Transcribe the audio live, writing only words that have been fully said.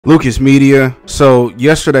Lucas Media. So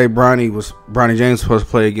yesterday, Bronny James supposed to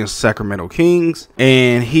play against Sacramento Kings,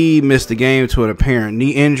 and he missed the game to an apparent knee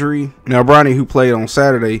injury. Now Bronny, who played on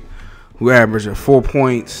Saturday, who averaged 4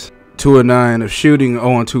 points, 2 of 9 of shooting,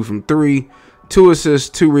 0 of 2 from 3, 2 assists,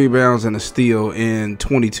 2 rebounds, and a steal in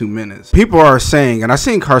 22 minutes. People are saying, and I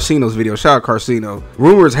seen Carcino's video, shout out Carcino,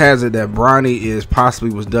 rumors has it that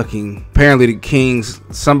Bronny was ducking. Apparently the Kings,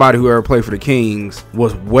 somebody who ever played for the Kings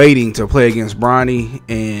was waiting to play against Bronny,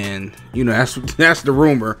 and you know, that's the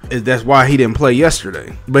rumor, is that's why he didn't play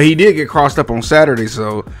yesterday. But he did get crossed up on Saturday,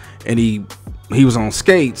 so, and he was on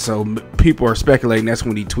skates, so people are speculating that's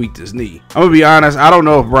when he tweaked his knee. I'm gonna be honest, I don't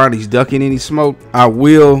know if Bronny's ducking any smoke. I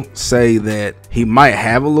will say that he might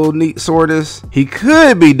have a little knee soreness. He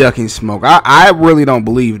could be ducking smoke. I really don't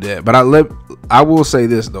believe that, but I will say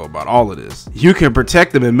this though about all of this. You can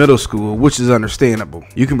protect them in middle school, which is understandable.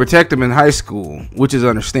 You can protect them in high school, which is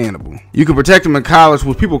understandable. You can protect them in college,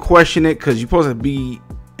 which people question it because you're supposed to be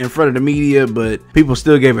in front of the media, but people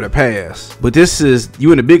still gave it a pass. But this is,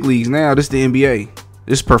 you in the big leagues now. This is the NBA.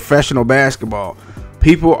 This is professional basketball.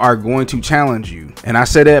 People are going to challenge you, and I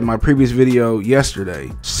said that in my previous video yesterday.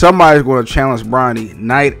 Somebody's going to challenge Bronny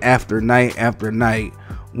night after night after night,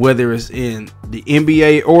 whether it's in the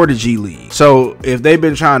NBA or the G League. So if they've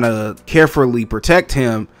been trying to carefully protect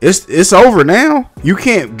him, it's over now. You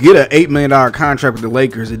can't get an $8 million contract with the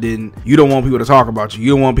Lakers and then you don't want people to talk about you.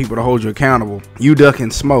 You don't want people to hold you accountable. You ducking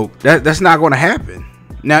smoke. That's not going to happen.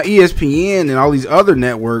 Now ESPN and all these other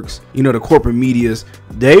networks, you know, the corporate medias,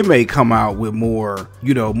 they may come out with more,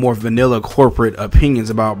 you know, more vanilla corporate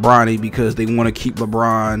opinions about Bronny because they want to keep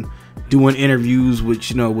LeBron doing interviews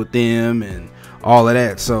with, you know, with them and all of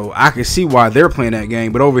that. So I can see why they're playing that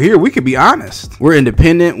game. But over here, we could be honest. We're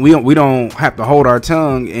independent. We don't have to hold our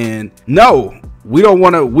tongue. And no, we don't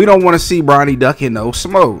want to see Bronny ducking no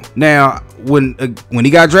smoke. Now, when he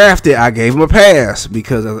got drafted, I gave him a pass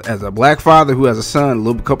because as a black father who has a son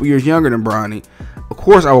a couple years younger than Bronny, of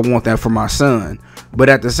course I would want that for my son. But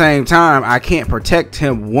at the same time, I can't protect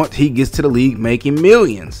him once he gets to the league making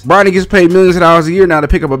millions. Bronny gets paid millions of dollars a year now to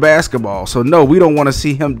pick up a basketball. So no, we don't want to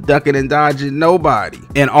see him ducking and dodging nobody.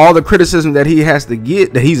 And all the criticism that he has to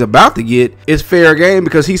get, that he's about to get, is fair game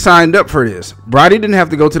because he signed up for this. Bronny didn't have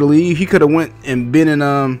to go to the league. He could have went and been in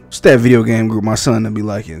what's that video game group my son to be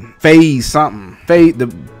liking?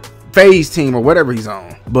 The Phase team or whatever he's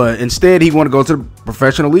on. But instead he want to go to the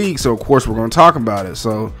professional league, so of course we're going to talk about it.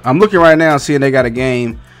 So I'm looking right now seeing they got a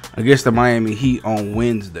game against the Miami Heat on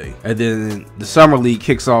Wednesday, and then the summer league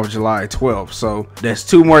kicks off July 12th. So that's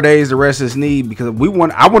 2 more days to rest his knee because I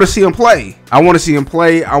want to see him play. I want to see him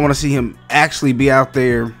play. I want to see him actually be out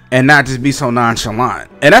there and not just be so nonchalant.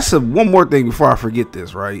 And that's one more thing before I forget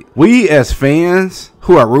this, right? We as fans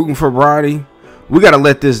who are rooting for Bronny, we got to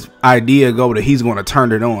let this idea go that he's going to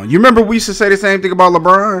turn it on. You remember we used to say the same thing about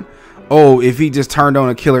LeBron? Oh, if he just turned on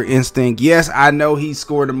a killer instinct. Yes, I know he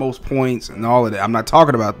scored the most points and all of that. I'm not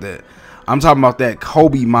talking about that. I'm talking about that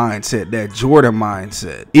Kobe mindset, that Jordan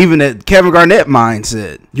mindset, even that Kevin Garnett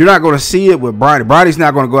mindset. You're not going to see it with Bronny. Bronny's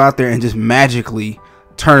not going to go out there and just magically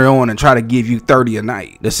turn it on and try to give you 30 a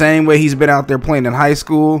night. The same way he's been out there playing in high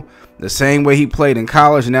school, the same way he played in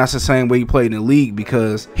college, and that's the same way he played in the league,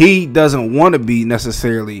 because he doesn't want to be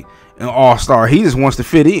necessarily an all-star. He just wants to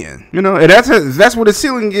fit in, you know. And that's what the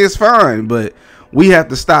ceiling is, fine. But we have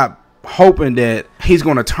to stop hoping that he's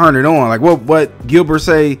going to turn it on. Like what Gilbert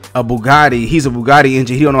say, a Bugatti, he's a Bugatti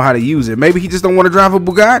engine, he don't know how to use it. Maybe he just don't want to drive a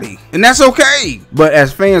Bugatti, and that's okay. But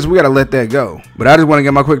as fans, we got to let that go. But I just want to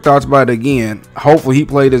get my quick thoughts about it again. Hopefully he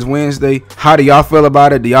played this Wednesday. How do y'all feel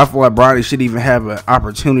about it? Do y'all feel like Bronny should even have an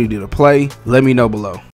opportunity to play? Let me know below.